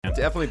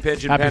Definitely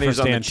pinching Happy pennies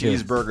for on the Stan,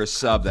 too. cheeseburger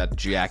sub, that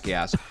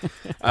jackass.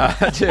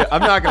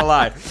 I'm not going to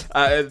lie.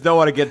 Don't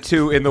want to get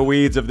too in the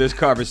weeds of this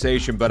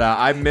conversation, but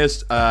I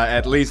missed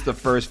at least the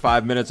first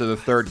 5 minutes of the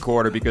third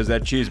quarter because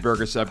that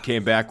cheeseburger sub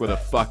came back with a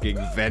fucking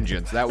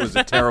vengeance. That was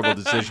a terrible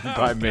decision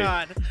by me.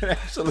 God. An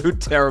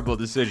absolute terrible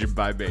decision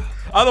by me.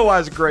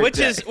 Otherwise, a great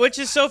day. Which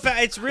is so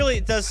fast.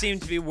 It does seem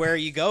to be where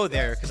you go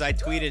there, because I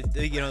tweeted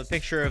the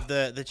picture of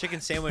the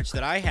chicken sandwich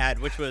that I had,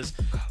 which was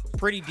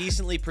pretty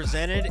decently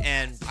presented,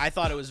 and I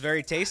thought it was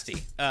very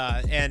tasty.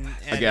 And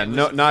Again,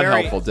 it was not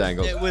very helpful,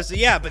 Dangles. It was,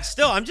 yeah, but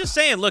still, I'm just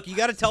saying, look, you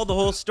got to tell the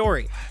whole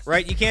story,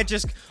 right? You can't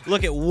just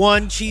look at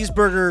one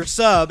cheeseburger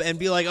sub and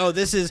be like, oh,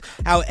 this is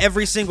how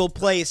every single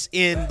place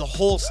in the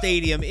whole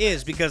stadium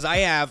is, because I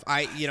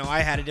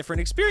had a different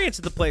experience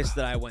at the place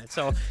that I went.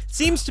 So it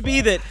seems to be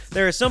that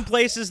there are some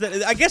places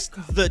that, I guess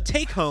the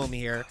take home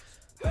here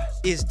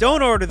is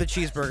don't order the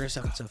cheeseburger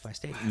sub at SoFi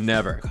Stadium.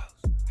 Never.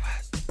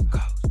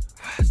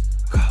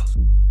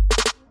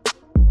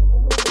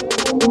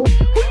 Who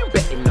you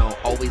betting on?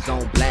 Always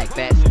on black,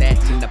 fat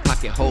stacks in the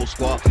pocket, whole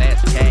squad,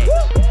 fast cash.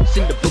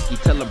 Send the bookie,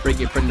 tell him bring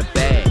it from the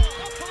bag.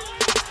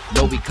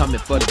 Know we coming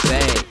for the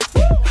bag.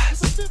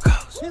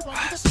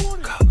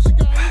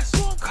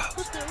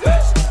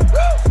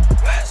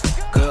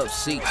 Gov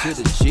C to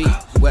the G,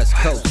 West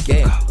Coast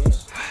gang.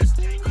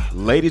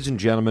 Ladies and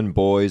gentlemen,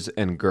 boys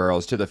and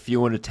girls, to the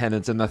few in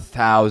attendance and the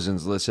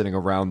thousands listening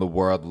around the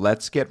world,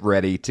 let's get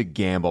ready to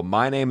gamble.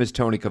 My name is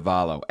Tony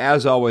Cavallo.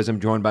 As always,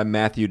 I'm joined by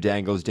Matthew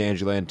Dangles,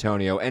 D'Angelo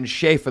Antonio, and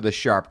Schaefer the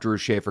Sharp, Drew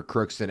Schaefer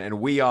Crookston,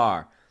 and we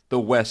are the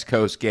West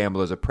Coast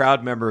Gamblers, a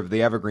proud member of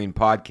the Evergreen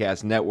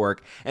Podcast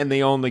Network and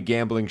the only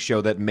gambling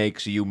show that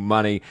makes you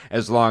money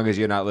as long as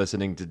you're not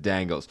listening to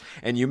Dangles.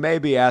 And you may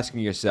be asking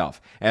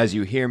yourself, as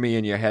you hear me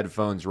in your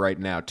headphones right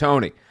now,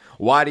 Tony,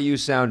 why do you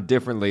sound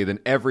differently than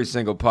every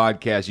single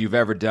podcast you've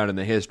ever done in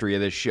the history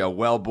of this show?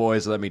 Well,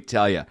 boys, let me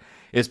tell you.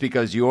 It's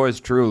because yours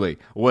truly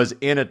was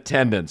in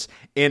attendance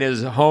in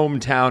his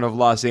hometown of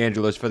Los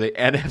Angeles for the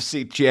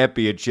NFC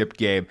Championship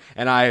game,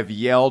 and I have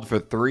yelled for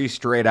 3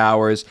 straight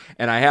hours.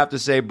 And I have to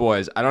say,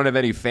 boys, I don't have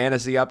any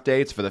fantasy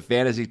updates for the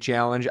Fantasy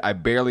Challenge. I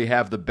barely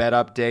have the bet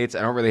updates.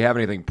 I don't really have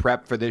anything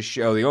prepped for this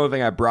show. The only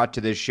thing I brought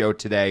to this show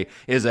today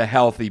is a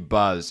healthy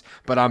buzz.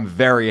 But I'm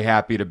very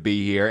happy to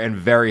be here and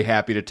very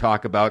happy to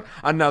talk about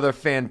another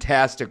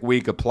fantastic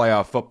week of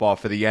playoff football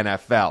for the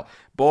NFL.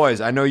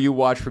 Boys, I know you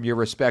watch from your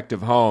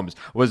respective homes.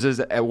 Was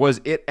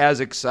it as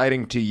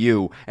exciting to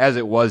you as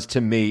it was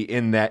to me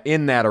in that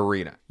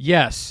arena?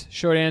 Yes.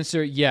 Short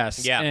answer,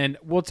 yes. Yeah. And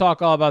we'll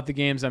talk all about the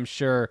games, I'm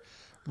sure,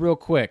 real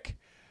quick.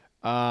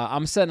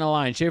 I'm setting a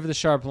line. Schaefer the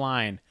Sharp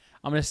line.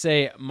 I'm going to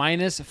say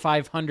minus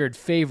 500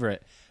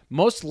 favorite.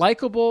 Most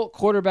likable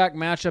quarterback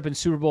matchup in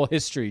Super Bowl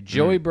history,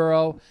 Joey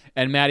Burrow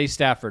and Matty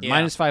Stafford. Yeah.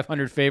 Minus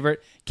 500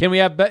 favorite. Can we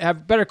have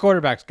better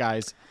quarterbacks,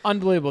 guys?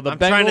 Unbelievable. The I'm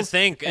Bengals trying to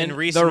think in and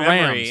recent the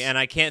Rams. memory, and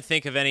I can't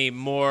think of any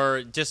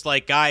more just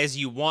like guys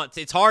you want.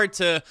 It's hard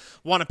to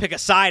want to pick a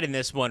side in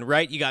this one,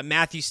 right? You got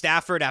Matthew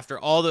Stafford after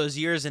all those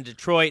years in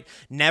Detroit,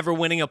 never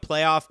winning a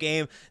playoff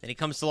game. Then he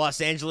comes to Los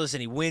Angeles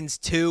and he wins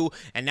 2,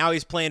 and now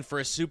he's playing for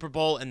a Super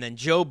Bowl. And then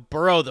Joe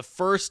Burrow, the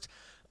first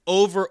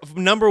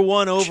number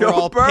 1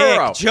 overall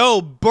pick,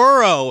 Joe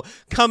Burrow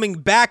coming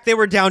back. They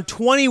were down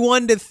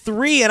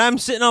 21-3, and I'm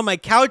sitting on my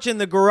couch in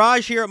the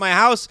garage here at my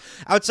house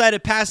outside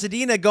of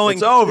Pasadena going,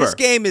 It's over. This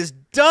game is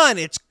done.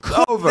 It's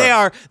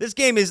over. This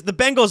game is, the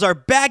Bengals are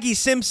Baggy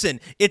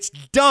Simpson. It's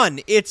done.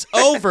 It's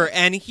over.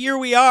 And here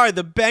we are.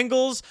 The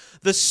Bengals,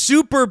 the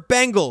Super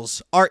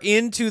Bengals are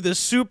into the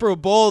Super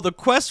Bowl. The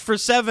quest for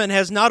 7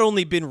 has not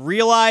only been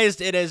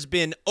realized, it has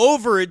been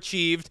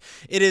overachieved.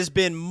 It has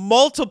been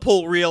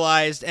multiple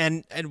realized,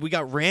 and we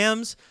got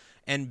Rams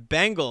and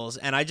Bengals.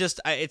 And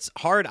it's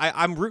hard.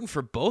 I'm rooting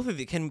for both of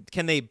you. Can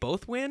they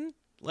both win?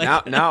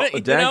 Now,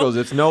 Dangles,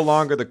 it's no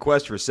longer the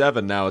quest for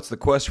 7 now. It's the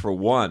quest for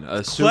 1.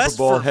 A Super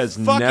Bowl has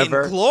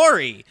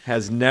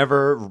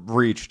never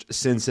reached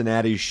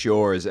Cincinnati's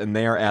shores, and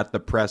they are at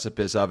the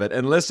precipice of it.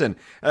 And listen,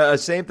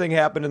 same thing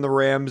happened in the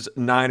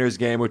Rams-Niners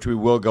game, which we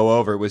will go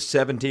over. It was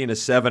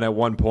 17-7 at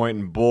one point,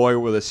 and boy,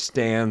 were the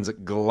stands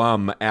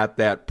glum at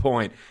that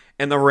point.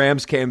 And the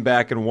Rams came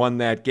back and won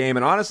that game.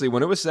 And honestly,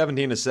 when it was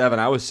 17-7,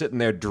 I was sitting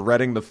there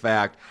dreading the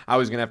fact I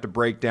was going to have to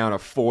break down a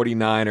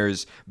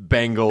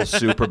 49ers-Bengals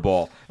Super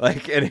Bowl.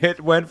 And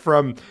it went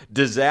from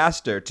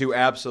disaster to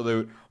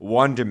absolute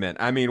wonderment.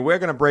 I mean, we're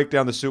going to break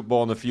down the Super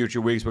Bowl in the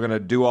future weeks. We're going to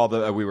do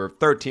we were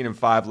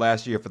 13-5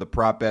 last year for the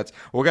prop bets.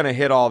 We're going to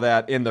hit all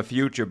that in the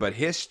future. But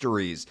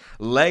histories,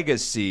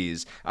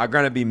 legacies are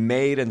going to be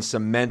made and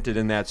cemented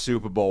in that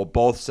Super Bowl,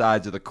 both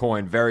sides of the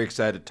coin. Very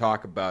excited to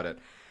talk about it.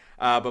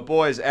 But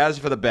boys, as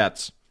for the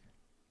bets,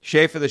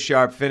 Schaefer the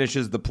Sharp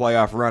finishes the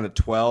playoff run at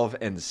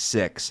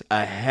 12-6.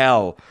 A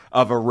hell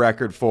of a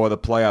record for the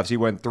playoffs. He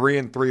went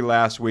 3-3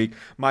 last week.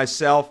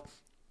 Myself,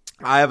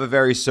 I have a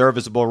very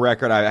serviceable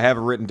record. I have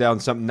written down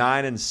something.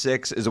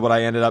 9-6 is what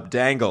I ended up.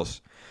 Dangles.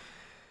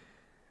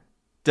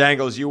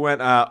 Dangles, you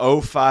went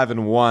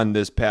 0-5-1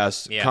 this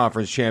past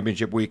conference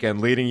championship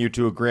weekend, leading you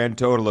to a grand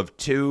total of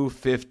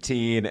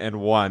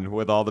 2-15-1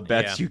 with all the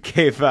bets you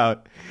gave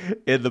out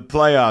in the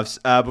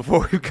playoffs.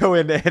 Before we go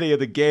into any of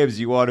the games,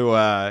 you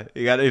got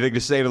anything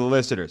to say to the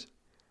listeners?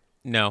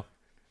 No.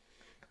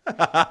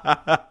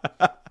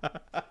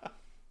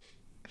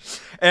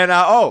 And,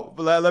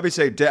 let me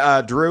say,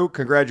 Drew,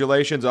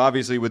 congratulations.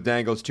 Obviously, with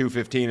Dangles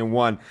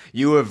 2-15-1,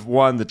 you have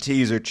won the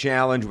teaser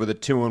challenge with a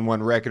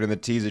 2-1 record in the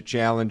teaser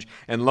challenge.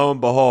 And lo and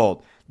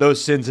behold,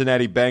 those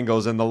Cincinnati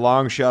Bengals and the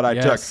long shot I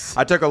took.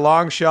 I took a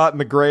long shot in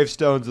the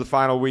gravestones the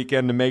final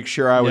weekend to make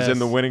sure I was in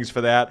the winnings for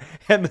that.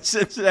 And the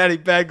Cincinnati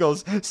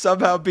Bengals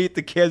somehow beat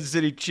the Kansas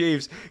City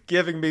Chiefs,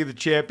 giving me the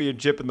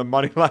championship in the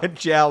Moneyline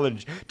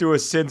Challenge to a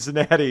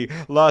Cincinnati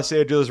Los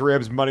Angeles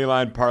Rams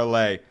Moneyline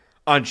Parlay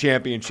on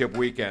championship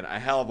weekend. A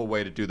hell of a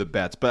way to do the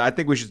bets. But I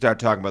think we should start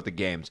talking about the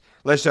games.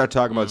 Let's start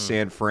talking about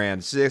San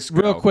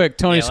Francisco. Real quick,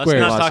 Tony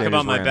Squares. Let's not talk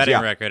about my betting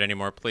record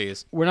anymore,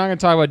 please. We're not going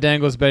to talk about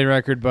Dangle's betting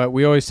record, but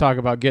we always talk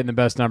about getting the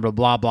best number,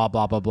 blah, blah,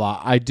 blah, blah,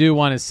 blah. I do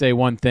want to say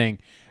one thing.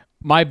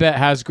 My bet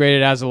has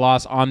graded as a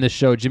loss on this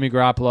show. Jimmy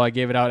Garoppolo, I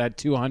gave it out at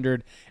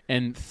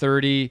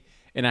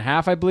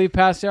 230.5, I believe,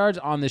 pass yards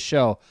on the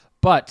show.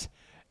 But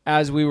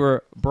as we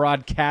were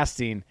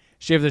broadcasting,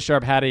 Shave the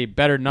Sharp had a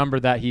better number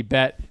that he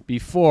bet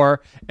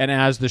before, and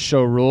as the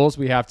show rules,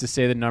 we have to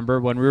say the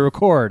number when we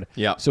record.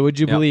 Yeah. So would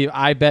you believe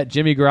I bet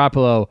Jimmy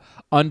Garoppolo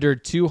under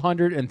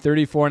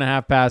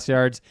 234.5 pass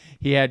yards?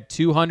 He had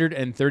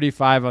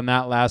 235 on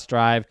that last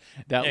drive.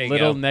 That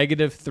little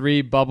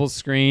 -3 bubble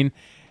screen.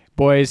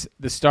 Boys,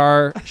 the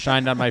star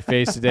shined on my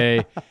face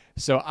today.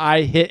 So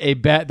I hit a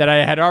bet that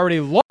I had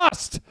already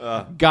lost.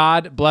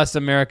 God bless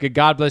America.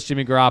 God bless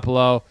Jimmy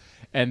Garoppolo.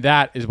 And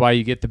that is why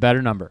you get the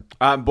better number.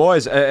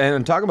 Boys,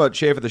 and talking about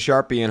Shave of the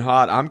Sharp being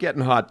hot, I'm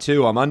getting hot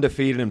too. I'm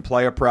undefeated in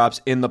player props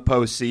in the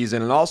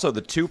postseason. And also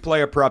the 2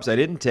 player props I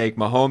didn't take,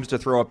 Mahomes to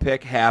throw a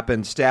pick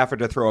happened, Stafford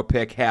to throw a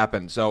pick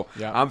happened. So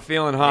I'm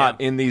feeling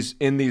hot in these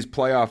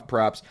playoff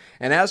props.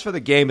 And as for the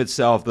game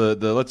itself, the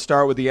let's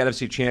start with the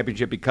NFC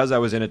Championship because I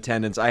was in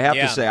attendance. I have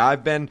to say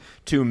I've been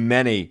to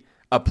many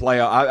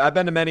I've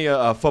been to many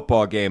a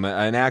football game,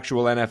 an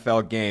actual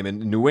NFL game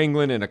in New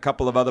England and a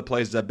couple of other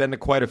places. I've been to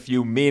quite a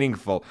few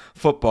meaningful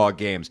football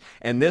games,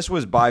 and this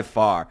was by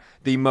far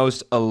the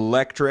most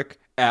electric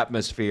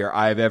atmosphere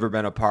I've ever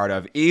been a part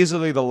of.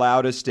 Easily the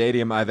loudest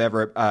stadium I've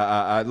ever,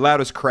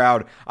 loudest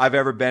crowd I've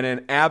ever been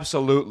in.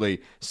 Absolutely.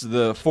 So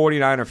the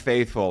 49er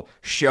faithful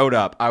showed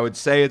up. I would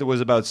say it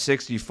was about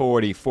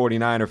 60-40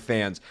 49er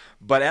fans.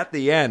 But at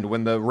the end,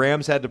 when the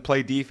Rams had to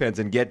play defense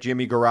and get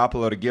Jimmy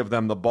Garoppolo to give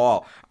them the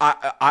ball,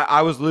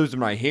 I was losing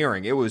my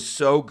hearing. It was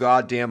so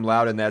goddamn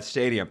loud in that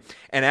stadium.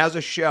 And as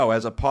a show,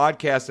 as a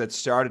podcast that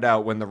started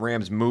out when the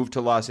Rams moved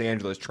to Los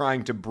Angeles,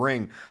 trying to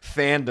bring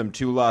fandom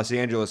to Los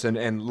Angeles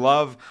and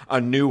love a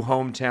new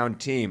hometown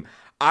team,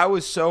 I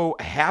was so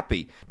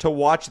happy to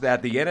watch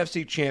that, the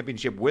NFC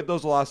Championship with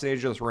those Los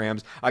Angeles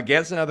Rams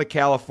against another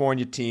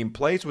California team.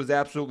 Place was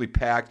absolutely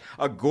packed.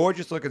 A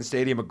gorgeous-looking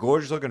stadium, a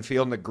gorgeous-looking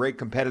field, and a great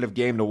competitive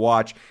game to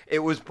watch. It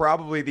was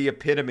probably the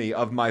epitome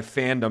of my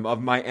fandom,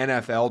 of my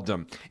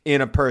NFLdom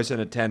in a person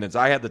attendance.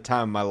 I had the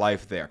time of my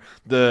life there.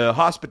 The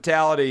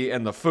hospitality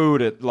and the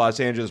food at Los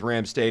Angeles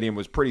Rams Stadium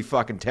was pretty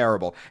fucking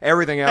terrible.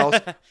 Everything else,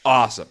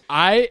 awesome.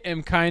 I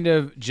am kind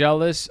of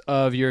jealous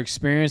of your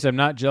experience. I'm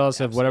not jealous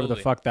of whatever the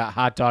fuck that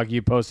hot dog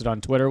you posted on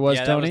Twitter was,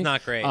 Tony. That was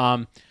not great. It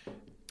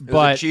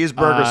was a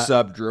cheeseburger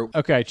sub, Drew.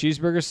 Okay,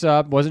 cheeseburger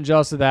sub. Wasn't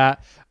jealous of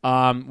that.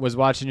 Was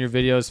watching your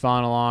videos,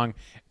 following along.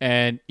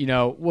 And,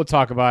 we'll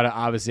talk about it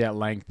obviously at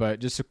length, but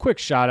just a quick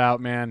shout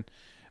out, man.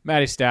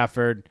 Matty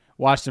Stafford,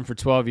 watched him for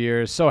 12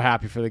 years. So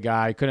happy for the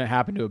guy. Couldn't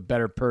happen to a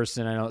better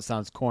person. I know it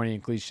sounds corny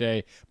and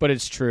cliche, but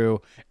it's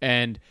true.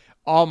 And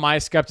all my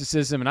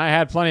skepticism, and I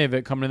had plenty of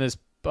it coming in this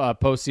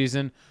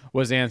postseason,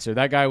 was answered.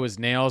 That guy was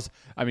nails.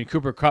 I mean,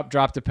 Cooper Kupp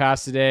dropped a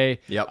pass today,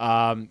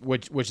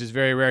 which is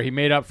very rare. He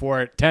made up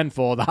for it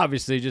tenfold,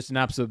 obviously, just an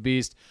absolute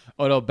beast.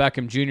 Odell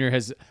Beckham Jr.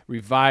 has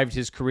revived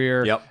his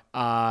career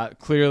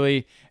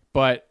clearly.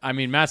 But, I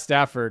mean, Matt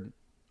Stafford,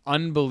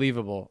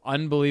 unbelievable.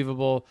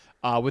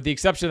 With the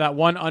exception of that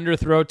one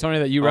underthrow, Tony,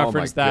 that you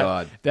referenced,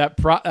 that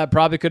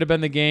probably could have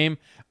been the game.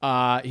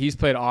 He's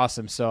played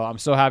awesome. So I'm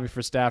so happy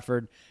for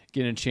Stafford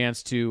getting a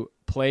chance to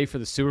play for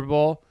the Super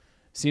Bowl.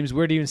 Seems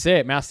weird to even say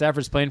it. Matt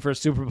Stafford's playing for a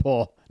Super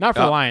Bowl. Not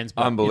for the Lions,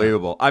 but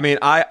unbelievable. I mean,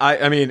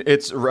 I mean,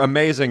 it's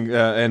amazing.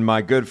 And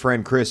my good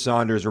friend Chris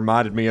Saunders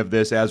reminded me of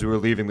this as we were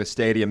leaving the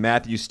stadium.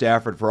 Matthew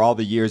Stafford, for all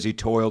the years he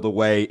toiled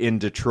away in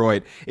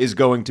Detroit, is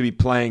going to be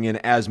playing in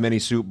as many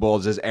Super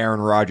Bowls as Aaron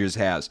Rodgers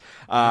has.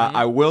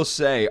 I will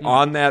say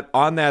on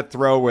that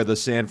throw where the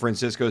San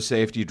Francisco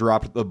safety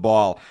dropped the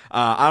ball.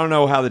 I don't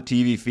know how the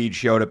TV feed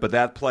showed it, but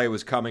that play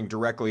was coming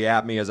directly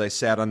at me as I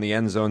sat on the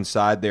end zone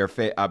side there.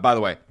 By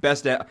the way,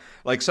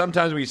 like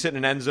sometimes when you sit in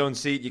an end zone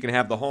seat, you can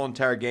have the whole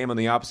entire game on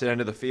the opposite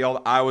end of the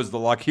field. I was the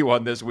lucky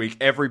one this week.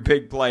 Every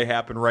big play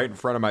happened right in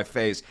front of my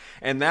face.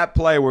 And that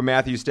play where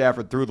Matthew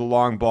Stafford threw the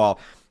long ball,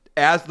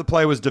 as the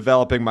play was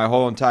developing, my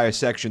whole entire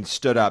section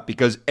stood up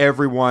because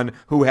everyone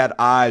who had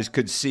eyes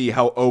could see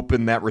how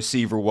open that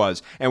receiver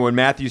was. And when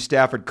Matthew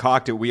Stafford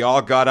cocked it, we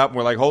all got up and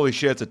we're like, holy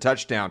shit, it's a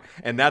touchdown.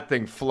 And that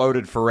thing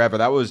floated forever.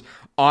 That was,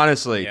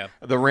 honestly,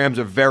 the Rams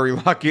are very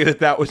lucky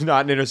that was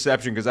not an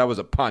interception because that was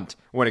a punt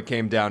when it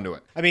came down to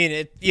it. I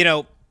mean,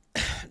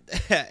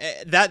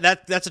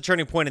 that's a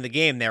turning point in the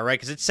game there, right?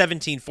 Because it's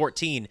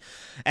 17-14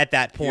 at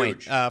that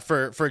point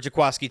for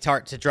Jaquiski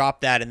Tartt to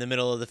drop that in the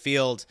middle of the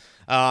field.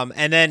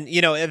 And then,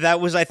 that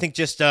was, I think,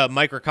 just a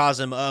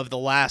microcosm of the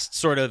last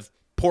sort of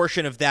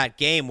portion of that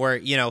game where,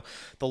 the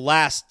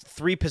last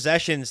 3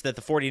 possessions that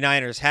the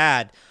 49ers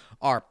had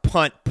are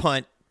punt,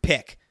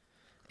 pick.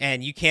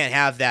 And you can't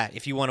have that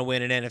if you want to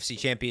win an NFC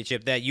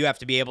championship. That you have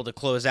to be able to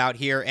close out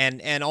here.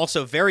 And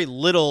also very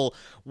little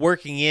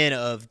working in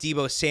of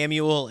Deebo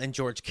Samuel and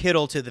George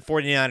Kittle to the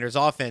 49ers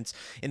offense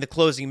in the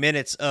closing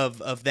minutes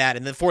of that.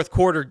 In the fourth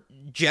quarter,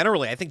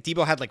 generally, I think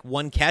Deebo had like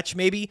 1 catch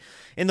maybe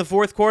in the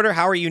fourth quarter.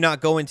 How are you not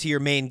going to your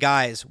main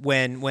guys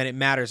when it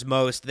matters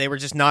most? They were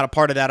just not a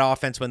part of that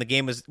offense when the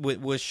game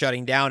was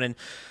shutting down. And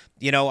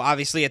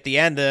obviously at the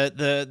end,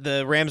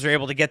 the Rams are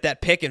able to get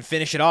that pick and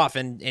finish it off,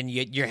 and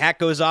your hat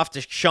goes off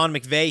to Sean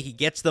McVay. He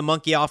gets the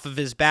monkey off of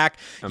his back.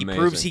 Amazing. He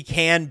proves he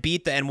can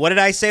beat and what did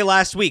I say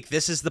last week?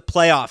 This is the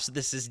playoffs.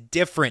 This is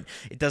different.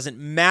 It doesn't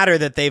matter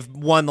that they've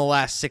won the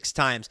last 6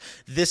 times.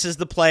 This is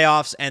the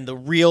playoffs, and the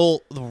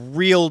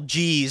real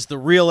G's, the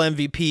real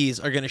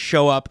MVPs are going to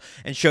show up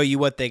and show you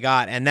what they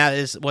got, and that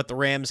is what the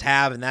Rams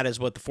have, and that is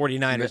what the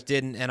 49ers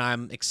didn't, and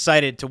I'm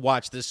excited to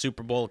watch this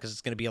Super Bowl because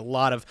it's going to be a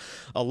lot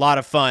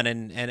of fun.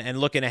 And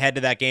looking ahead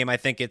to that game, I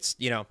think it's,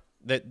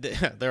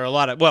 there are a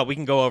lot of, we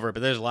can go over it,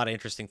 but there's a lot of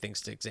interesting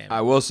things to examine. I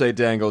will say,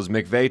 Dangles,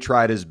 McVay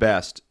tried his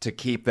best to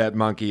keep that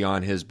monkey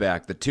on his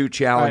back. The 2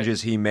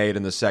 challenges he made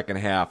in the second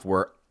half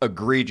were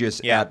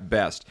egregious at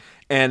best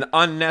and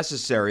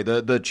unnecessary.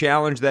 The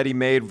challenge that he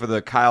made for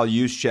the Kyle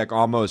Juszczyk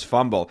almost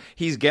fumble,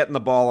 he's getting the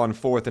ball on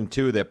 4th and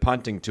 2. They're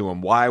punting to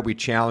him. Why are we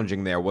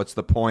challenging there? What's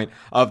the point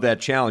of that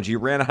challenge? He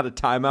ran out of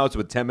timeouts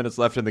with 10 minutes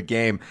left in the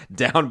game,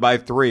 down by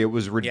 3. It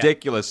was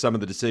ridiculous, some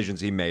of the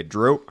decisions he made.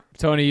 Drew?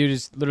 Tony, you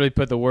just literally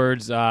put the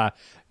words,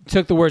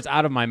 took the words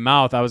out of my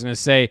mouth. I was going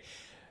to say,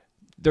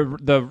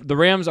 the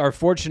Rams are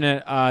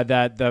fortunate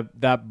that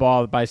that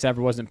ball by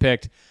Stafford wasn't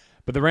picked,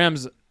 but the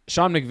Rams,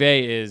 Sean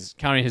McVay is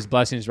counting his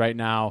blessings right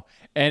now.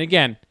 And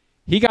again,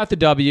 he got the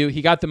W.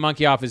 He got the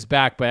monkey off his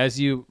back. But as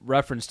you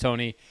referenced,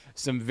 Tony,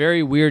 some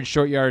very weird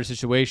short yardage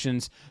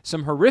situations,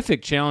 some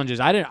horrific challenges.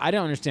 I don't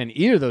understand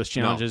either of those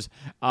challenges.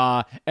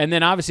 No. And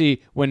then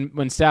obviously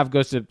when Staff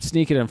goes to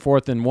sneak it in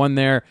 4th and 1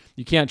 there,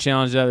 you can't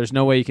challenge that. There's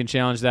no way you can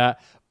challenge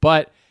that.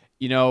 But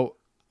you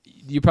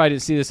probably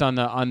didn't see this on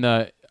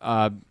the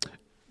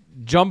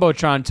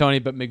Jumbotron, Tony,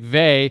 but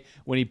McVay,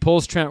 when he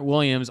pulls Trent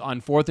Williams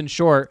on 3rd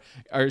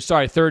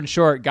and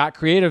short, got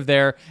creative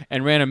there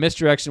and ran a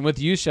misdirection with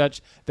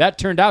Juszczyk. That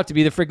turned out to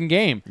be the freaking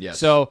game. Yes.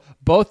 So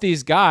both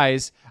these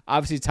guys,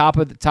 obviously top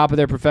of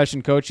their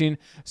profession coaching,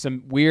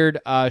 some weird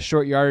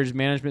short yardage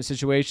management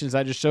situations.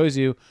 That just shows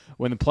you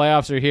when the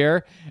playoffs are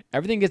here,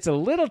 everything gets a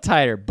little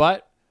tighter,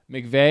 but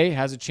McVay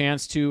has a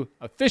chance to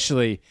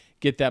officially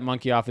get that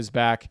monkey off his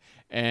back.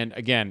 And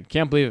again,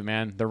 can't believe it,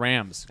 man. The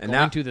Rams and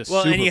going to the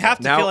Super Bowl. And you have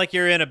to feel like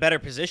you're in a better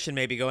position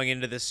maybe going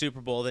into this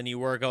Super Bowl than you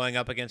were going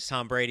up against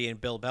Tom Brady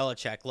and Bill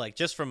Belichick. Like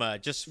just from a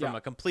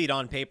complete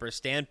on paper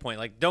standpoint.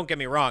 Like, don't get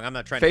me wrong, I'm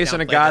not trying to facing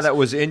a guy that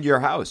was in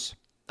your house.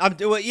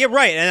 Yeah,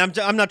 right. And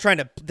I'm not trying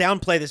to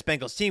downplay this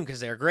Bengals team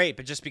because they're great,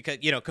 but just because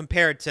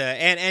compared to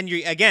and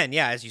you again,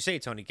 as you say,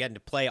 Tony, getting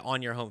to play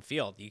on your home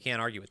field, you can't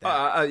argue with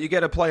that. You get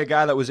to play a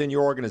guy that was in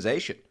your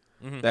organization.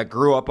 Mm-hmm. That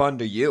grew up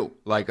under you.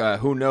 Like,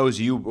 who knows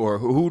you, or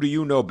who do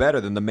you know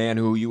better than the man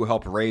who you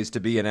helped raise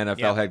to be an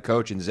NFL head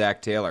coach in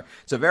Zach Taylor?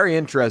 It's a very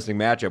interesting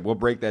matchup. We'll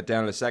break that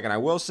down in a second. I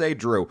will say,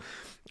 Drew,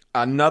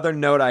 another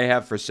note I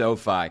have for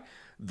SoFi,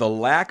 the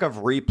lack of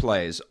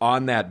replays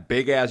on that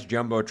big-ass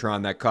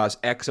Jumbotron that cost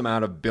X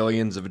amount of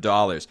billions of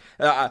dollars.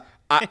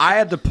 I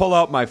had to pull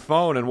out my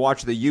phone and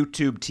watch the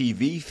YouTube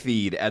TV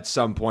feed at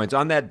some points.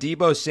 On that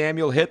Deebo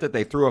Samuel hit that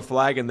they threw a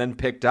flag and then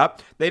picked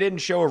up, they didn't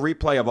show a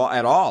replay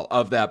at all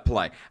of that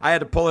play. I had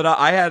to pull it out.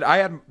 I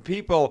had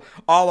people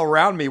all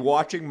around me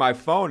watching my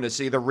phone to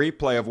see the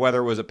replay of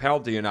whether it was a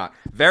penalty or not.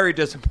 Very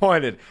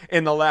disappointed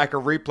in the lack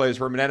of replays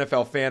from an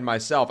NFL fan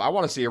myself. I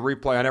want to see a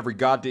replay on every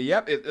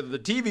goddamn.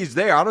 The TV's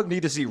there. I don't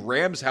need to see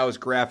Rams House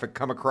graphic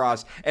come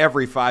across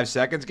every 5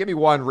 seconds. Give me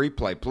one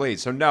replay,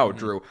 please. So no,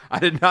 Drew, I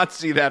did not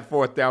see that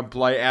 4th down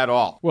play at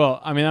all.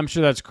 Well, I mean, I'm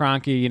sure that's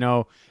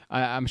Kroenke,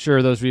 I'm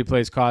sure those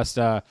replays cost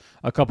a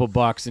couple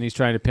bucks, and he's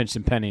trying to pinch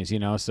some pennies,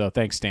 so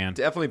thanks, Stan.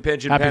 Definitely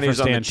pinching pennies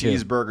on the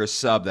cheeseburger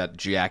sub, that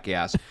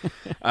jackass.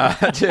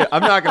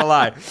 I'm not going to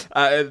lie.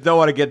 I don't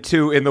want to get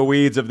too in the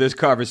weeds of this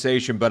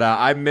conversation, but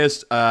I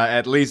missed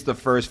at least the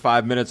first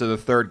 5 minutes of the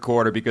third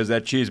quarter because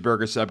that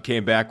cheeseburger sub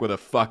came back with a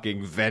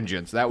fucking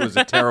vengeance. That was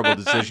a terrible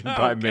decision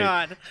by me.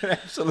 God. An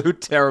absolute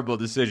terrible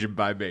decision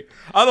by me.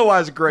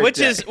 Otherwise, a great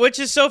Which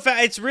is so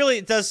fast.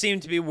 It does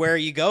seem to be where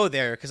you go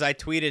there, because I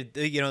tweeted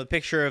the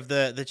picture of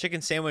the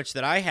chicken sandwich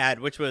that I had,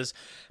 which was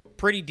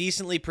pretty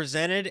decently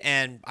presented,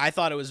 and I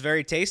thought it was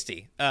very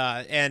tasty.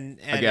 And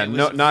Again, it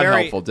was not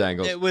very, helpful,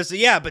 Dangles. It was,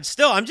 yeah, but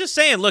still, I'm just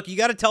saying, look, you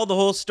got to tell the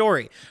whole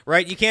story,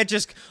 right? You can't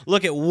just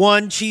look at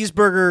one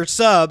cheeseburger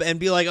sub and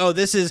be like, oh,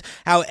 this is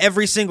how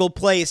every single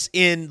place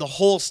in the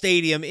whole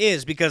stadium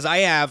is, because I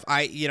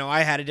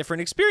had a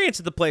different experience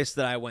at the place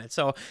that I went.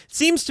 So it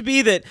seems to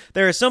be that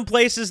there are some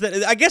places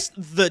that, I guess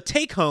the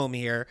take home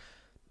here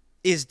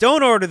is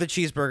don't order the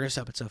cheeseburger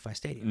sub at SoFi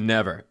Stadium.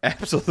 Never.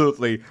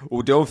 Absolutely.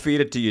 Well, don't feed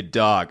it to your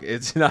dog.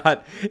 It's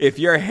not, if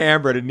you're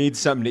hammered and need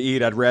something to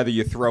eat, I'd rather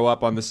you throw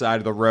up on the side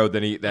of the road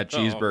than eat that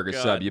cheeseburger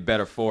sub. You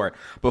better for it.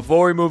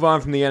 Before we move on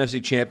from the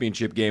NFC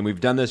Championship game, we've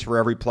done this for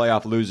every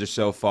playoff loser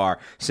so far.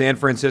 San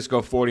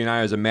Francisco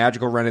 49ers, a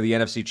magical run of the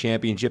NFC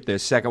Championship, their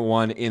second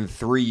one in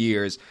 3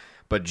 years.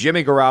 But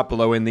Jimmy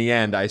Garoppolo, in the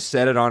end, I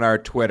said it on our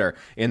Twitter,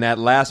 in that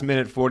last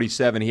minute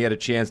 47, he had a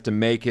chance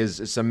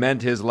to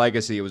cement his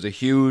legacy. It was a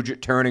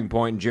huge turning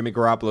point in Jimmy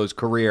Garoppolo's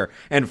career,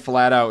 and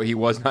flat out, he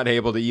was not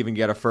able to even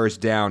get a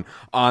first down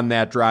on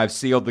that drive.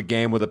 Sealed the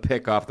game with a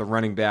pick off the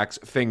running back's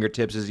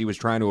fingertips as he was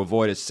trying to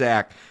avoid a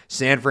sack.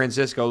 San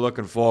Francisco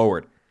looking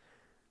forward.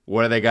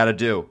 What do they got to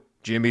do?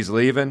 Jimmy's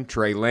leaving.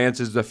 Trey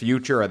Lance is the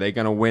future. Are they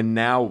going to win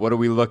now? What are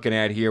we looking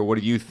at here? What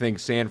do you think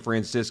San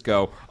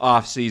Francisco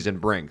offseason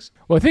brings?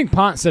 Well, I think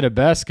Pont said it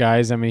best,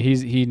 guys. I mean,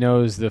 he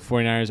knows the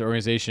 49ers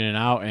organization in and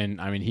out,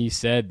 and I mean, he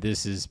said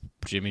this is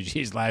Jimmy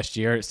G's last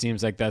year. It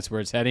seems like that's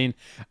where it's heading.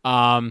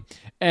 And,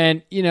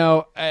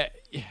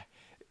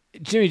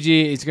 Jimmy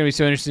G, it's going to be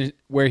so interesting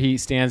where he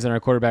stands in our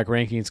quarterback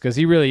rankings, because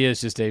he really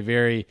is just a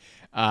very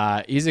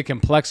he's a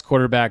complex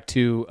quarterback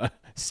to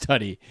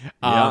study.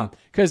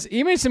 Because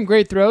he made some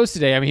great throws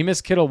today. I mean, he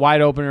missed Kittle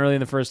wide open early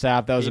in the first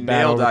half. That was a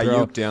bad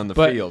overthrow. Ayuk down the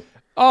field.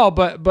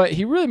 But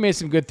he really made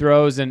some good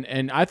throws,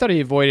 and I thought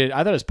I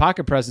thought his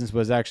pocket presence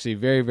was actually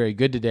very, very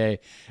good today.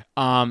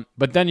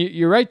 But then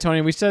you're right,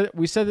 Tony. We said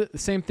the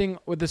same thing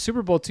with the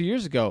Super Bowl 2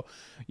 years ago.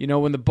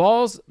 When the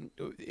ball's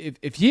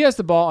if he has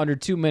the ball under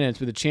 2 minutes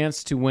with a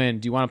chance to win,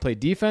 do you want to play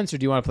defense or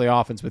do you want to play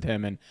offense with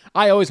him? And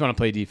I always want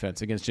to play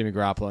defense against Jimmy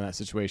Garoppolo in that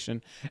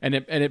situation, and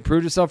it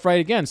proved itself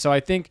right again. So I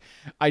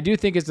do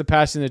think it's the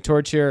passing the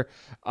torch here,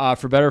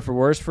 for better or for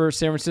worse for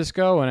San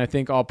Francisco, and I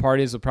think all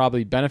parties will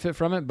probably benefit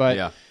from it. But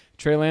yeah.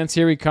 Trey Lance,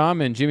 here we come,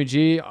 and Jimmy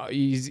G,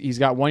 he's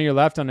got 1 year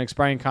left on an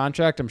expiring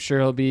contract. I'm sure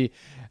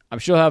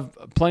he'll have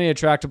plenty of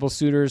attractable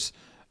suitors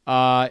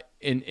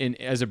in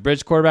as a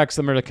bridge quarterback,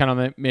 similar to kind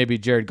of maybe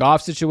Jared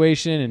Goff's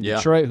situation in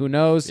Detroit. Who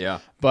knows? Yeah.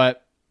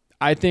 But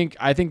I think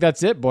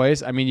that's it,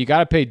 boys. I mean, you got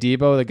to pay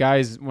Debo. The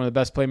guy's one of the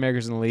best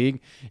playmakers in the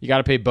league. You got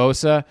to pay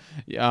Bosa,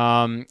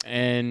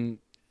 and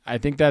I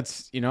think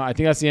that's the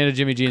end of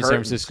Jimmy G in San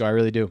Francisco. I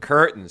really do.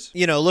 Curtains.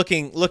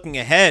 Looking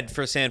ahead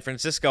for San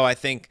Francisco, I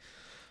think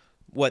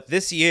what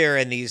this year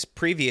and these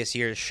previous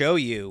years show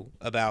you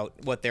about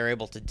what they're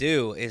able to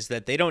do is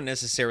that they don't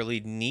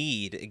necessarily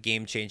need a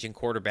game-changing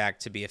quarterback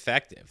to be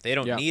effective. They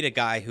don't need a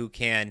guy who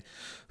can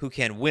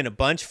win a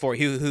bunch for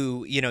you,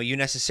 who you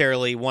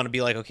necessarily want to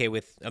be like, okay,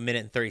 with a minute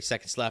and 30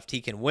 seconds left,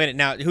 he can win it.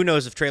 Now, who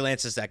knows if Trey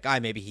Lance is that guy?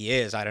 Maybe he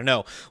is. I don't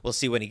know. We'll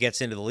see when he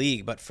gets into the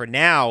league. But for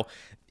now,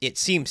 it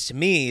seems to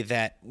me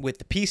that with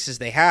the pieces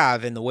they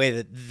have and the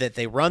way that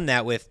they run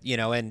that with,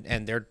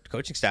 and their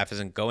coaching staff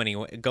isn't going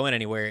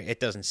anywhere, it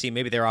doesn't seem.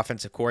 Maybe their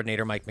offensive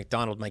coordinator, Mike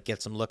McDonald, might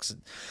get some looks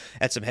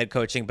at some head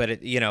coaching, but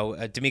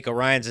D'Amico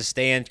Ryans is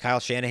staying, Kyle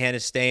Shanahan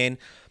is staying.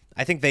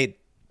 I think they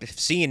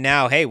seeing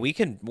now, hey, we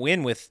can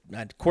win with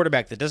a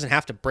quarterback that doesn't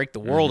have to break the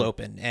world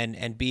open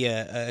and be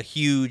a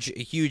huge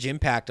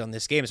impact on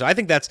this game. So I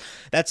think that's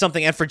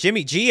something. And for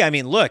Jimmy G, I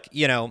mean, look,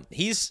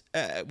 he's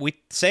we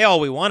say all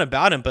we want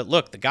about him, but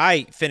look, the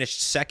guy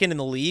finished second in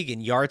the league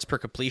in yards per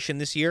completion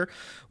this year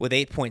with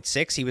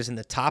 8.6. He was in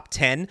the top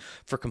 10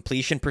 for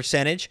completion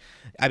percentage.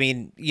 I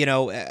mean,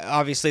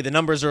 obviously the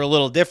numbers are a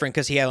little different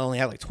because he only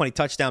had like 20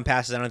 touchdown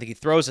passes. I don't think he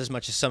throws as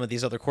much as some of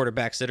these other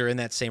quarterbacks that are in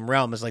that same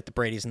realm as like the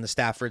Bradys and the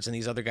Staffords and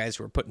these other guys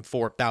who are putting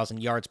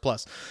 4,000 yards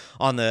plus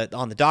on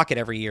the docket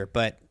every year.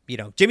 But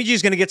Jimmy G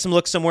is going to get some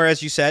looks somewhere,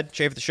 as you said,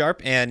 shave the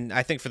sharp. And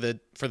I think for the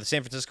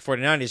San Francisco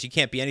 49ers, you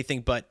can't be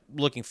anything but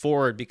looking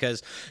forward,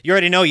 because you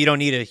already know you don't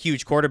need a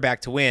huge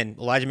quarterback to win.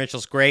 Elijah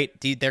Mitchell's great.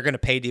 They're going to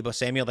pay Deebo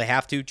Samuel. They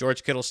have to.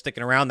 George Kittle's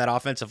sticking around. That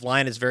offensive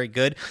line is very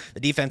good.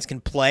 The defense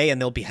can play,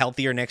 and they'll be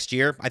healthier next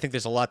year. I think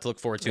there's a lot to look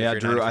forward to. Yeah,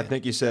 Drew, I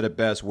think you said it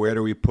best. Where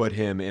do we put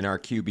him in our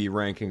QB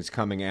rankings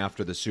coming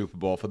after the Super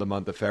Bowl for the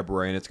month of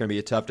February? And it's going to be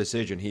a tough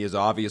decision. He is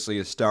obviously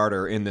a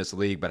starter in this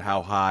league, but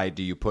how high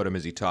do you put him?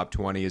 Is he top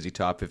 20? Is he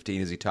top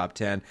 15? Is he top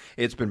 10?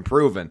 It's been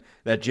proven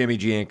that Jimmy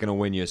G ain't going to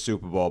win you a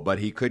Super Bowl, but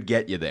he could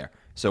get you there.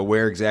 So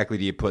where exactly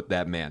do you put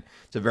that man?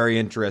 It's a very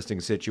interesting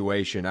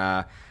situation.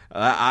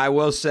 I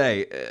will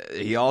say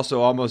he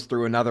also almost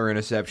threw another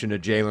interception to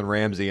Jalen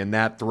Ramsey, and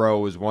that throw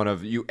was one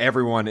of you.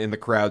 Everyone in the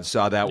crowd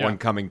saw that one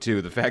coming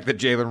too. The fact that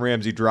Jalen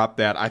Ramsey dropped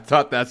that, I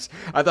thought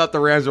the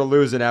Rams were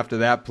losing after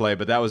that play,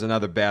 but that was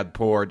another bad,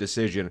 poor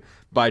decision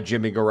by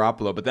Jimmy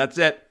Garoppolo. But that's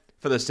it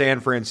for the San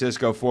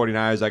Francisco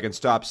 49ers, I can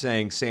stop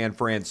saying San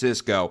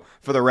Francisco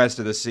for the rest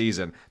of the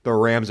season. The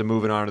Rams are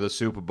moving on to the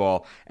Super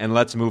Bowl, and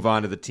let's move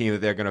on to the team that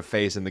they're going to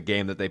face in the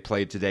game that they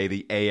played today,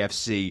 the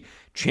AFC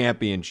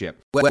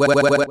Championship.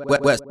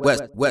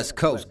 West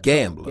Coast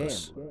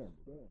Gamblers.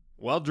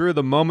 Well, Drew,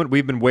 the moment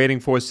we've been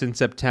waiting for since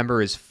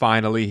September is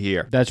finally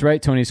here. That's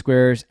right, Tony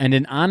Squares. And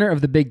in honor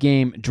of the big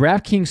game,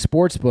 DraftKings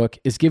Sportsbook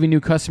is giving new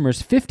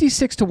customers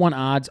 56-1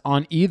 odds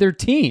on either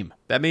team.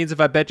 That means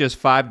if I bet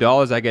just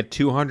 $5, I get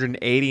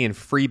 $280 in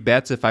free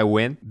bets if I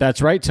win?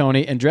 That's right,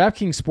 Tony. And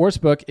DraftKings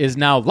Sportsbook is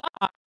now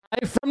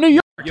live from New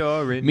York.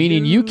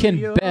 Meaning you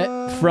can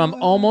bet from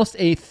almost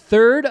a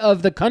third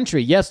of the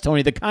country. Yes,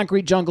 Tony, the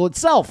concrete jungle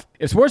itself.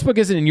 If Sportsbook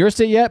isn't in your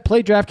state yet,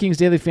 play DraftKings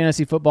Daily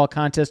Fantasy Football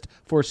Contest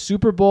for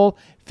Super Bowl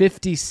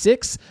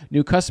 56.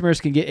 New customers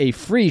can get a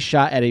free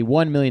shot at a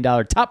 $1 million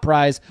top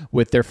prize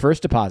with their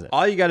first deposit.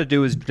 All you got to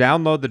do is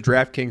download the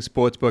DraftKings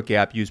Sportsbook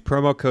app, use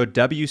promo code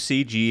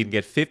WCG, and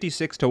get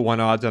 56-1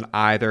 odds on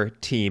either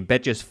team.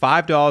 Bet just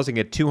 $5 and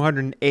get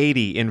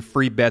 $280 in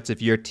free bets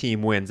if your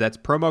team wins. That's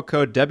promo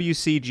code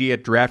WCG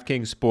at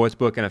DraftKings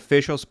Sportsbook, an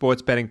official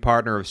sports betting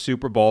partner of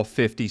Super Bowl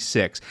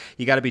 56.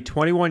 You got to be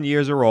 21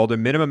 years or older.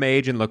 Minimum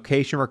age and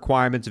location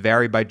requirements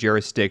vary by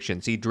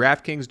jurisdiction. See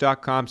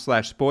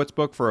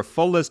DraftKings.com/sportsbook for a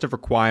full list of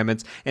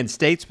requirements and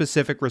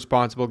state-specific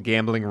responsible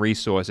gambling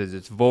resources.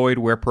 It's void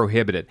where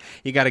prohibited.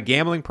 You got a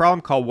gambling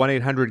problem? Call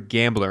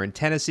 1-800-GAMBLER. In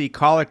Tennessee,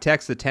 call or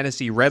text the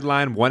Tennessee Red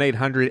Line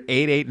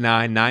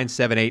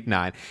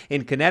 1-800-889-9789.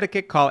 In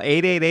Connecticut, call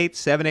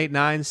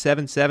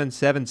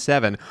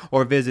 888-789-7777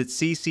 or visit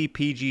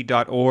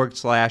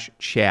ccpg.org/chat.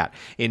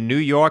 In New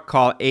York,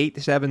 call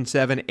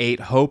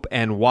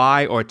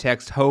 877-8-HOPE-NY or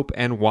text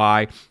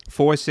HOPE-NY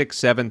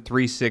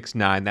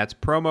 467-369. That's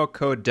promo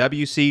code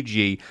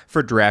WCG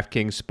for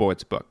DraftKings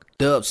Sportsbook.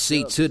 Dub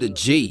C to the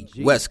G,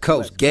 West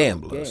Coast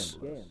Gamblers.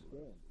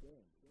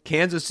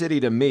 Kansas City,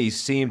 to me,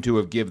 seemed to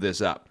have given this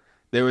up.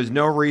 There is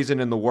no reason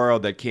in the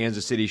world that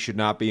Kansas City should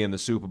not be in the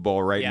Super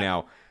Bowl right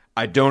now.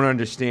 I don't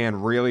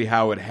understand really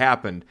how it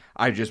happened.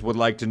 I just would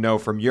like to know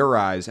from your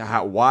eyes,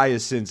 why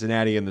is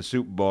Cincinnati in the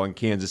Super Bowl and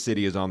Kansas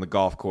City is on the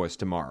golf course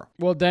tomorrow?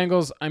 Well,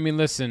 Dangles, I mean,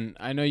 listen,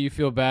 I know you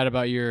feel bad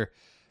about your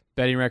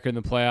betting record in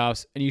the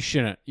playoffs, and you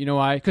shouldn't. You know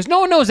why? Because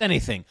no one knows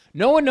anything.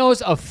 No one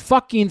knows a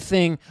fucking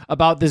thing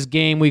about this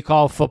game we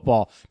call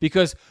football.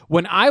 Because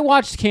when I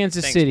watched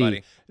Kansas City,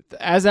 buddy.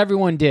 as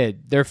everyone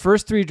did, their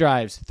first 3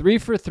 drives, 3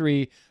 for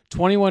 3,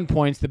 21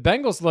 points, the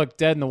Bengals looked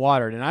dead in the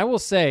water. And I will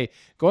say,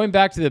 going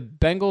back to the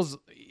Bengals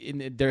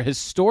in their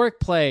historic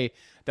play,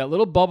 that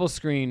little bubble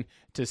screen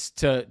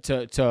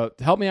to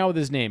help me out with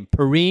his name,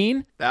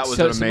 Perrine. That was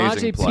an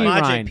amazing play.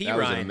 Perine. P. That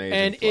was an Ryan. amazing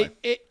And play.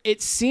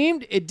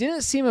 it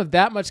didn't seem of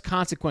that much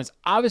consequence.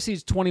 Obviously,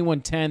 it's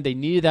 21-10. They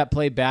needed that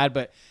play bad,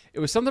 but it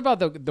was something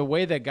about the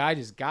way that guy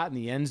just got in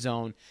the end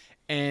zone.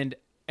 And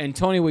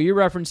Tony, what you're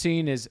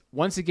referencing is,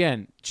 once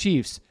again,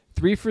 Chiefs,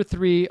 3 for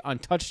 3 on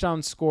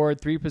touchdowns scored,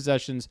 3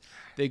 possessions.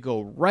 They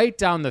go right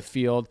down the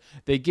field.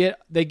 They get.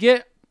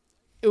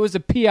 It was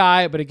a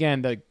PI, but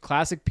again, the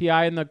classic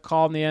PI in the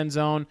call in the end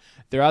zone.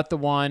 They're at the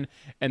 1,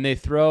 and they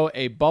throw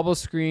a bubble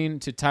screen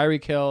to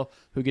Tyreek Hill,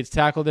 who gets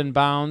tackled in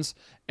bounds,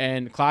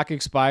 and clock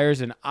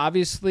expires. And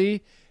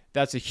obviously,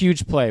 that's a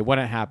huge play when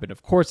it happened.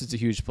 Of course, it's a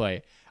huge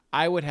play.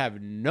 I would have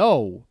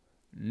no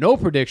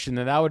prediction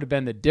that would have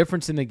been the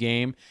difference in the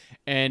game.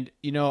 And,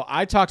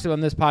 I talked about on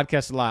this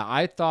podcast a lot.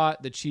 I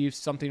thought the Chiefs,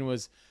 something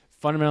was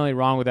fundamentally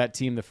wrong with that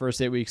team the first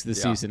 8 weeks of the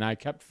season. I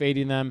kept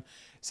fading them.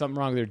 Something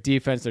wrong with their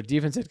defense. Their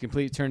defense had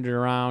completely turned it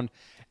around,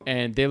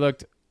 and they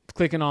looked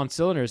clicking on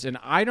cylinders. And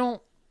I'm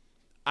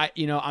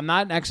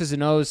not an X's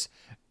and O's,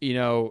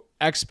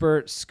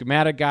 expert,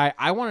 schematic guy.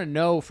 I want to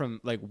know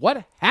from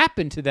what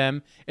happened to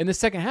them in the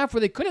second half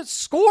where they couldn't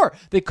score.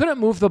 They couldn't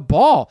move the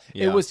ball.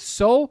 Yeah. It was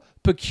so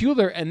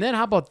peculiar. And then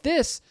how about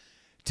this?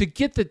 To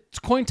get the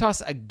coin toss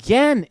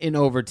again in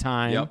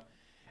overtime. Yep.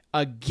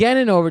 Again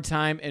in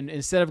overtime, and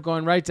instead of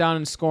going right down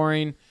and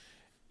scoring,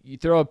 you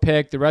throw a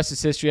pick. The rest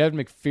is history. Evan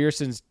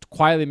McPherson's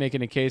quietly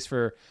making a case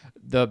for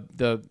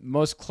the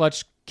most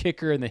clutch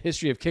kicker in the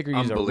history of kicker.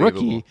 He's a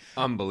rookie.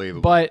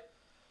 Unbelievable. But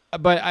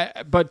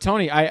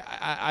Tony,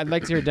 I'd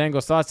like to hear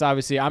Dangle's thoughts.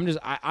 Obviously,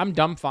 I'm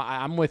dumbfounded.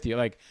 I'm with you.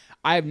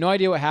 I have no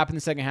idea what happened in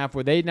the second half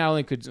where they not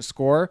only could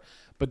score,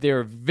 but they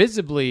were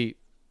visibly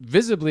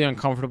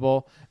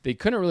uncomfortable. They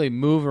couldn't really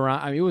move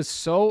around. I mean, it was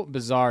so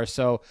bizarre.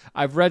 So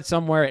I've read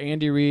somewhere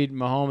Andy Reid,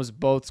 Mahomes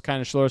both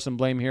kind of shoulder some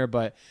blame here,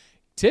 but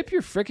tip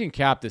your freaking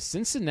cap. The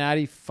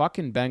Cincinnati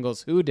fucking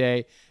Bengals, who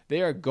day,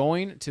 they are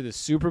going to the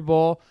Super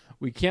Bowl.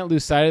 We can't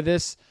lose sight of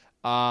this.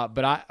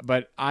 But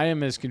I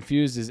am as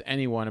confused as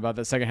anyone about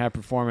the second half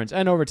performance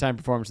and overtime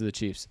performance of the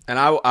Chiefs. And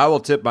I will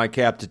tip my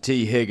cap to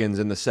T. Higgins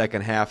in the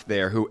second half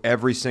there, who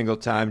every single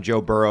time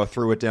Joe Burrow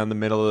threw it down the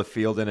middle of the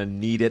field in a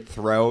needed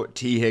throw,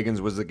 T.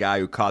 Higgins was the guy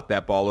who caught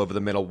that ball over the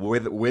middle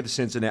with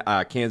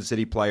Cincinnati, Kansas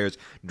City players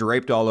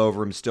draped all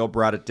over him, still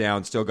brought it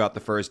down, still got the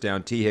first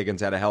down. T.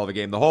 Higgins had a hell of a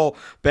game. The whole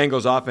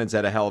Bengals offense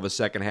had a hell of a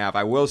second half.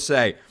 I will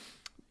say,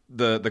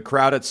 the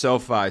crowd at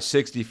SoFi,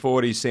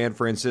 60-40 San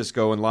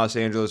Francisco and Los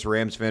Angeles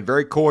Rams fan,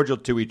 very cordial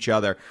to each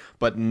other,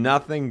 but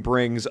nothing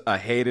brings a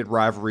hated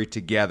rivalry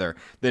together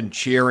than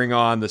cheering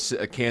on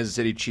the Kansas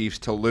City Chiefs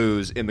to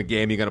lose in the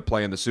game you're going to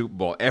play in the Super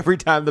Bowl. Every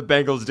time the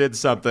Bengals did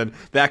something,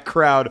 that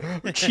crowd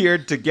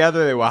cheered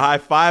together. They were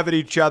high-fiving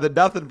each other.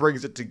 Nothing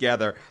brings it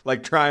together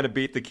like trying to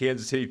beat the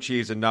Kansas City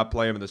Chiefs and not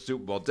play them in the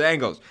Super Bowl.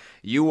 Dangles,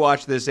 you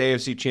watch this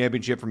AFC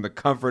Championship from the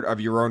comfort of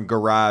your own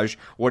garage.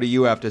 What do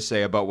you have to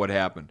say about what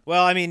happened?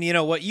 Well, I mean,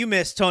 what you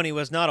missed, Tony,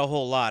 was not a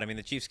whole lot. I mean,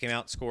 the Chiefs came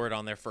out and scored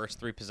on their first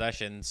 3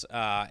 possessions,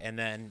 and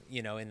then,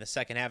 in the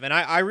second half. And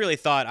I really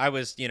thought I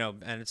was,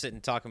 and sitting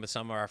talking with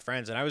some of our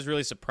friends, and I was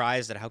really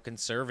surprised at how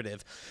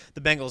conservative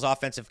the Bengals'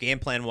 offensive game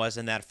plan was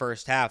in that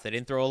first half. They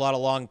didn't throw a lot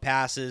of long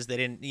passes. They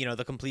didn't,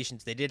 the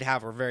completions they did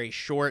have were very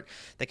short.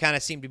 They kind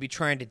of seemed to be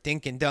trying to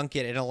dink and dunk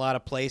it in a lot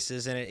of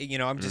places.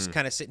 And, I'm just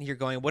kind of sitting here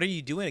going, what are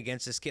you doing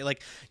against this kid?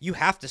 Like, you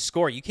have to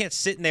score. You can't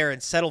sit in there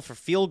and settle for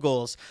field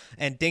goals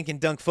and dink and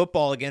dunk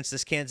football against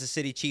this Kansas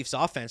City Chiefs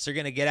offense. They're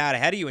going to get out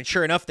ahead of you. And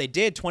sure enough, they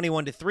did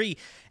 21-3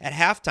 at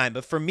halftime.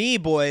 But for me,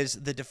 boys,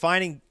 the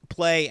defining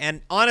play,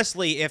 and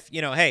honestly, if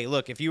hey,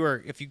 look, if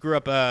you grew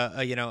up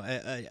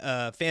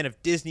a fan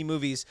of Disney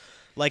movies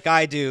like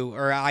I do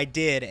or I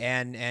did,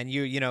 and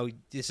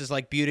this is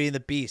like Beauty and the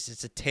Beast.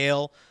 It's a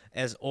tale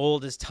as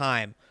old as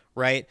time,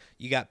 right?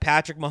 You got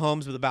Patrick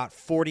Mahomes with about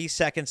 40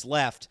 seconds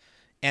left.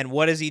 And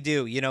what does he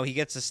do? He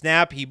gets a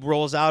snap. He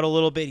rolls out a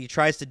little bit. He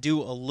tries to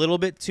do a little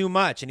bit too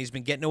much, and he's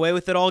been getting away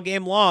with it all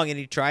game long, and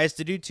he tries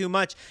to do too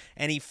much,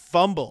 and he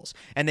fumbles.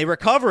 And they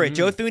recover it.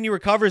 Joe Thuney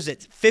recovers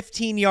it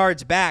 15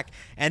 yards back,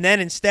 and then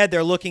instead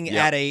they're looking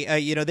at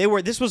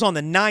this was on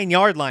the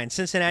 9-yard line,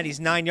 Cincinnati's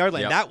 9-yard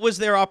line. That was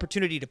their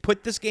opportunity to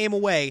put this game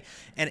away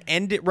and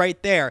end it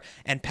right there.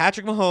 And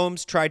Patrick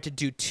Mahomes tried to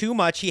do too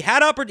much. He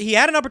had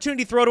an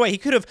opportunity to throw it away. He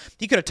could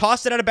have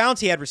tossed it out of bounds.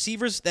 He had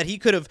receivers that he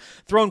could have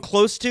thrown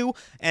close to,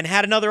 and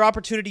had another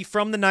opportunity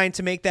from the 9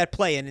 to make that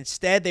play. And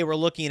instead, they were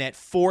looking at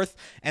 4th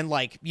and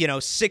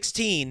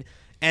 16,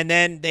 and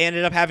then they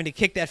ended up having to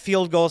kick that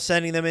field goal,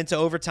 sending them into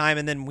overtime,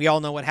 and then we all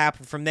know what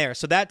happened from there.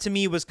 So that, to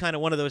me, was kind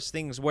of one of those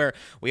things where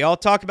we all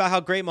talk about how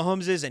great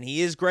Mahomes is, and he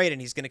is great,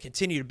 and he's going to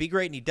continue to be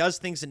great, and he does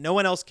things that no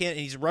one else can, and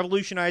he's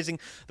revolutionizing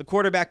the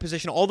quarterback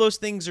position. All those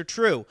things are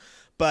true.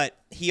 But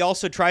he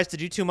also tries to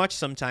do too much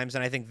sometimes,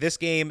 and I think this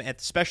game,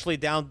 especially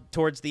down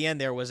towards the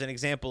end there, was an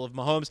example of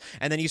Mahomes.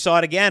 And then you saw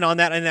it again on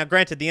that. And now,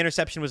 granted, the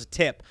interception was a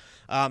tip,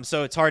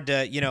 so it's hard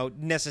to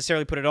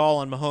necessarily put it all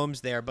on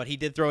Mahomes there. But he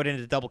did throw it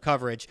into double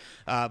coverage.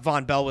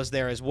 Von Bell was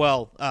there as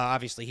well.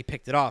 Obviously, he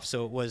picked it off,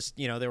 so it was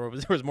there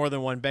was more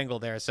than one Bengal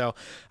there. So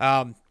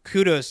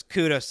kudos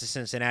to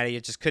Cincinnati.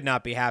 It just could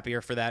not be happier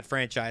for that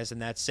franchise in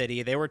that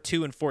city. They were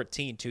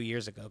 2-14 2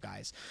 years ago,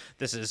 guys.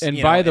 This is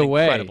by the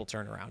way, incredible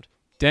turnaround.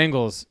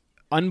 Dangles,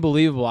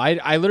 unbelievable.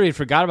 I literally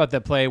forgot about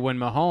that play when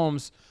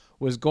Mahomes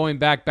was going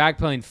back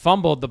playing,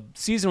 fumbled. The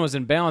season was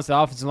in balance. The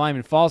offensive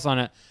lineman falls on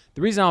it.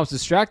 The reason I was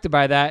distracted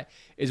by that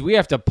is we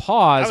have to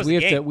pause.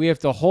 We have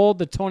to hold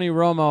the Tony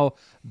Romo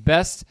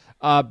best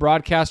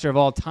broadcaster of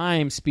all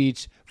time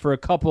speech for a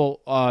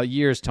couple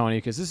years, Tony,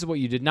 because this is what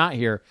you did not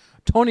hear.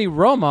 Tony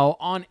Romo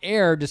on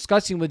air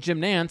discussing with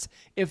Jim Nantz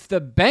if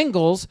the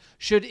Bengals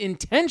should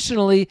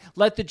intentionally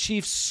let the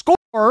Chiefs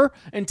score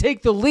and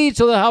take the lead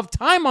so they'll have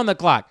time on the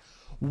clock.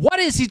 What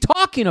is he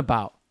talking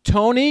about?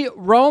 Tony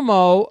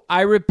Romo,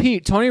 I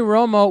repeat, Tony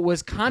Romo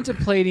was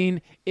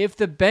contemplating if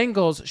the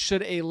Bengals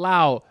should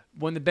allow,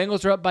 when the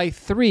Bengals are up by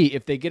 3,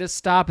 if they get a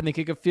stop and they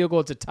kick a field goal,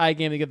 it's a tie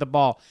game, they get the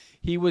ball.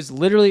 He was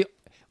literally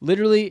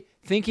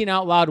thinking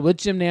out loud with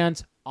Jim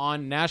Nantz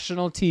on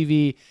national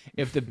TV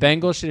if the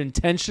Bengals should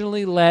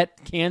intentionally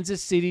let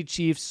Kansas City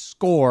Chiefs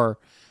score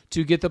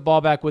to get the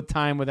ball back with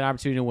time with an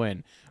opportunity to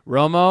win.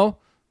 Romo,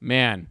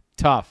 man,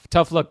 tough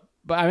look.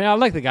 But I mean, I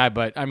like the guy,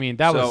 but I mean,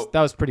 that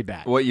was pretty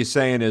bad. What you're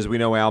saying is, we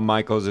know Al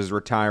Michaels is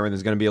retiring.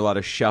 There's going to be a lot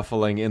of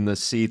shuffling in the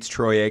seats.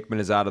 Troy Aikman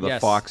is out of the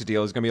Fox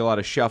deal. There's going to be a lot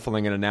of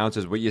shuffling in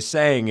announcers. What you're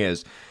saying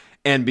is,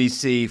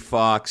 NBC,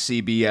 Fox,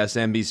 CBS,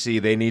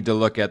 NBC, they need to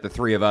look at the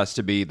 3 of us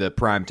to be the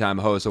primetime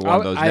hosts of one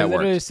of those networks. I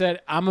literally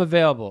said, I'm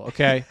available,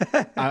 okay?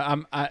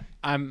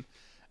 I'm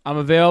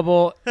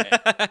available.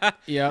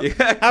 Yeah.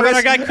 How about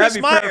our guy Chris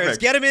Myers?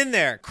 Perfect. Get him in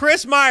there.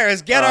 Chris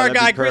Myers. Get our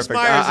guy Chris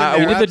Myers in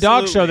there. We did the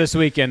dog show this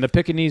weekend, the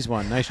Pekingese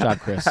one. Nice job,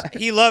 Chris.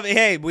 He loved it.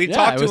 Hey, we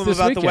talked to him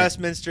about weekend. The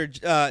Westminster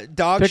dog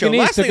show.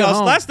 Pekingese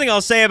Last thing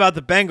I'll say about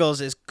the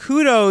Bengals is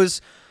kudos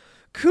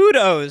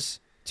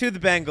to the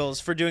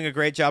Bengals for doing a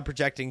great job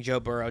protecting Joe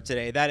Burrow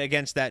today. That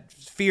against that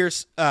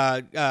fierce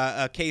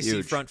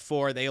KC front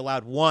 4, they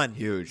allowed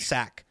 1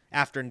 sack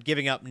after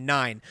giving up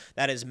 9.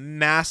 That is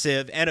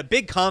massive and a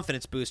big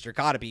confidence booster,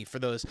 gotta be, for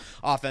those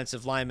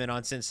offensive linemen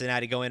on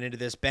Cincinnati going into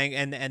this bang.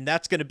 And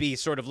that's going to be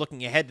sort of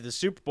looking ahead to the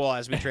Super Bowl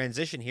as we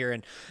transition here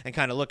and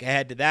kind of look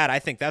ahead to that. I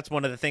think that's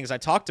one of the things I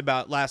talked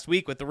about last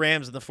week with the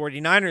Rams and the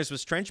 49ers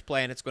was trench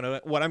play, and it's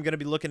what I'm going to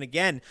be looking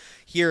again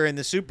here in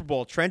the Super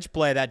Bowl. Trench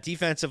play, that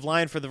defensive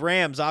line for the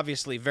Rams,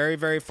 obviously very,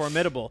 very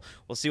formidable.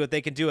 We'll see what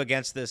they can do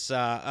against this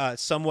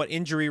somewhat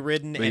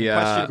injury-ridden and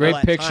questionable great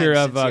at picture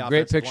times of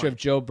great picture line. of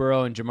Joe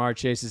Burrow and Jamar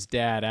Chase's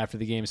dad after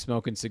the game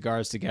smoking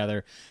cigars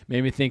together.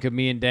 Made me think of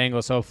me and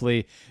Dangles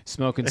hopefully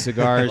smoking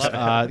cigars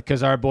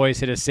because our boys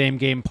hit a same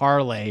game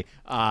parlay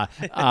from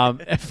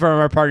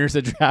our partners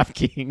at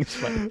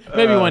DraftKings. But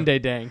maybe one day,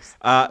 Dangs.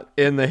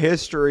 In the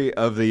history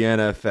of the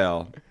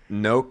NFL,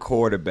 no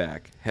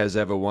quarterback has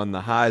ever won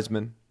the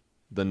Heisman,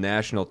 the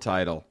national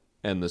title,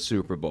 and the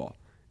Super Bowl.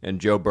 And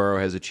Joe Burrow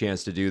has a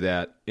chance to do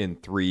that in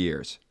 3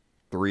 years.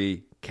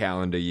 3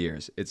 calendar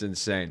years. It's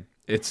insane.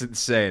 It's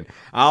insane.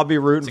 I'll be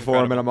rooting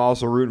for him, and I'm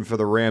also rooting for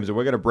the Rams. And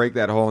we're going to break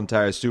that whole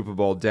entire Super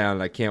Bowl down,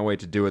 and I can't wait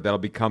to do it. That'll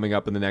be coming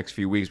up in the next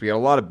few weeks. We got a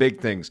lot of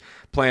big things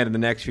planned in the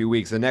next few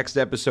weeks. The next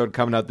episode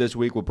coming out this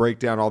week will break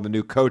down all the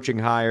new coaching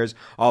hires,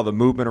 all the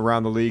movement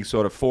around the league,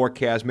 sort of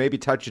forecast, maybe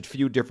touch a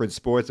few different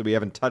sports that we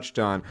haven't touched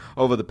on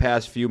over the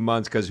past few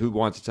months, because who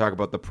wants to talk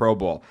about the Pro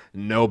Bowl?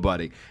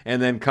 Nobody.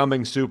 And then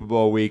coming Super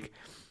Bowl week,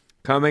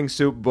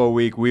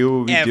 we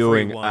will be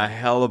doing a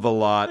hell of a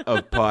lot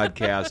of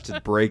podcasts to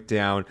break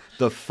down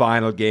the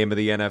final game of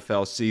the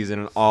NFL season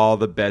and all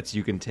the bets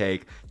you can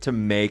take to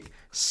make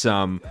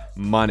some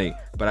money.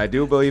 But I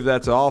do believe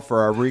that's all for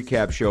our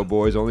recap show,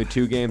 boys. Only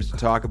 2 games to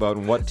talk about,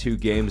 and what 2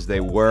 games they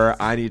were.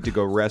 I need to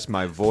go rest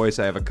my voice.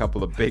 I have a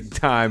couple of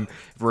big-time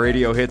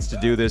radio hits to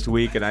do this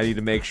week, and I need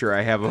to make sure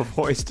I have a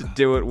voice to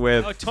do it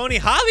with. Oh, Tony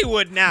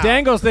Hollywood now.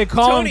 Dangles, they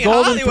call him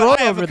Golden Throat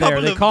over there.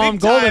 They call him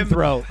Golden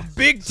Throat.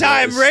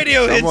 Big-time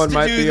radio hits to do this week. Someone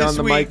might be on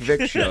the Mike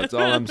Vick show. That's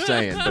all I'm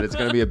saying. But it's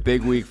going to be a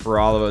big week for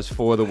all of us,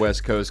 for the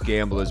West Coast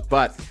Gamblers.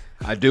 But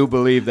I do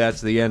believe that's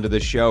the end of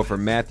the show. For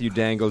Matthew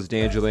Dangles,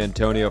 D'Angelo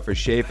Antonio, for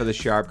Schaefer the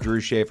Sharp, Drew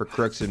Schaefer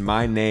Crooks, and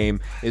my name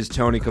is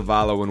Tony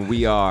Cavallo, and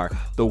we are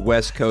the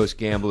West Coast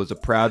Gamblers, a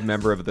proud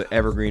member of the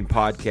Evergreen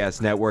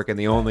Podcast Network and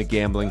the only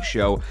gambling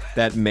show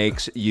that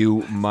makes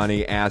you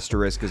money,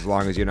 asterisk, as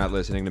long as you're not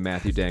listening to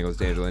Matthew Dangles,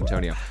 D'Angelo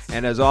Antonio.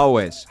 And as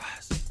always,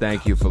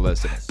 thank you for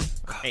listening.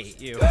 I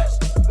hate you.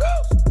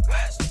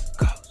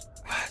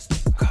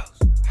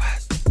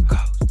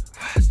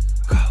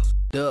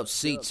 Dub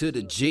C to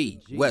the G,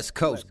 West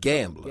Coast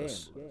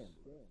Gamblers.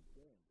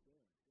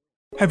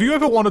 Have you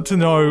ever wanted to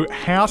know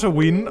how to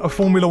win a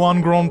Formula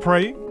One Grand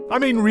Prix? I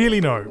mean, really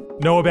know.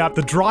 Know about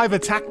the driver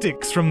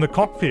tactics from the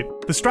cockpit,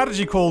 the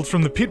strategy calls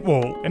from the pit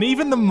wall, and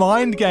even the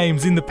mind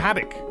games in the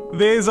paddock.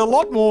 There's a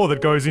lot more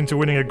that goes into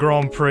winning a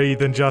Grand Prix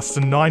than just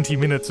 90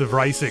 minutes of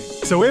racing.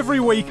 So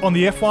every week on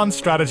the F1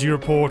 Strategy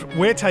Report,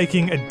 we're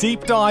taking a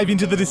deep dive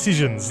into the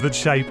decisions that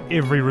shape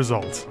every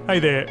result. Hey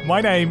there,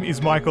 my name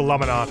is Michael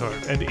Laminato,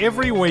 and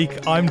every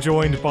week I'm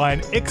joined by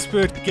an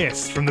expert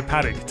guest from the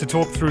paddock to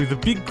talk through the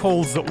big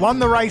calls that won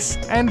the race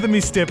and the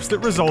missteps that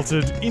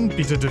resulted in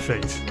bitter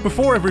defeat.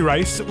 Before every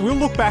race, we'll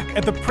look back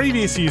at the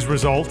previous year's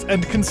result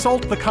and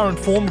consult the current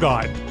form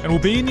guide, and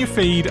we'll be in your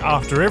feed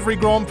after every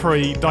Grand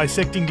Prix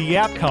dissecting the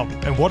outcome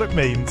and what it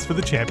means for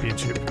the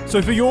championship.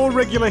 So for your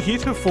regular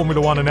hit of Formula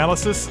One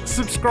analysis,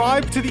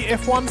 subscribe to the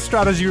F1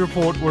 Strategy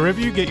Report wherever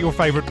you get your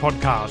favourite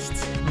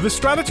podcasts. The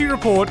Strategy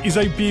Report is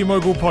a Beer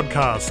Mogul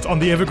podcast on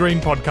the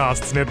Evergreen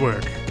Podcasts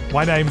Network.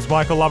 My name's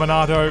Michael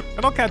Laminato,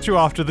 and I'll catch you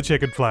after the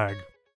checkered flag.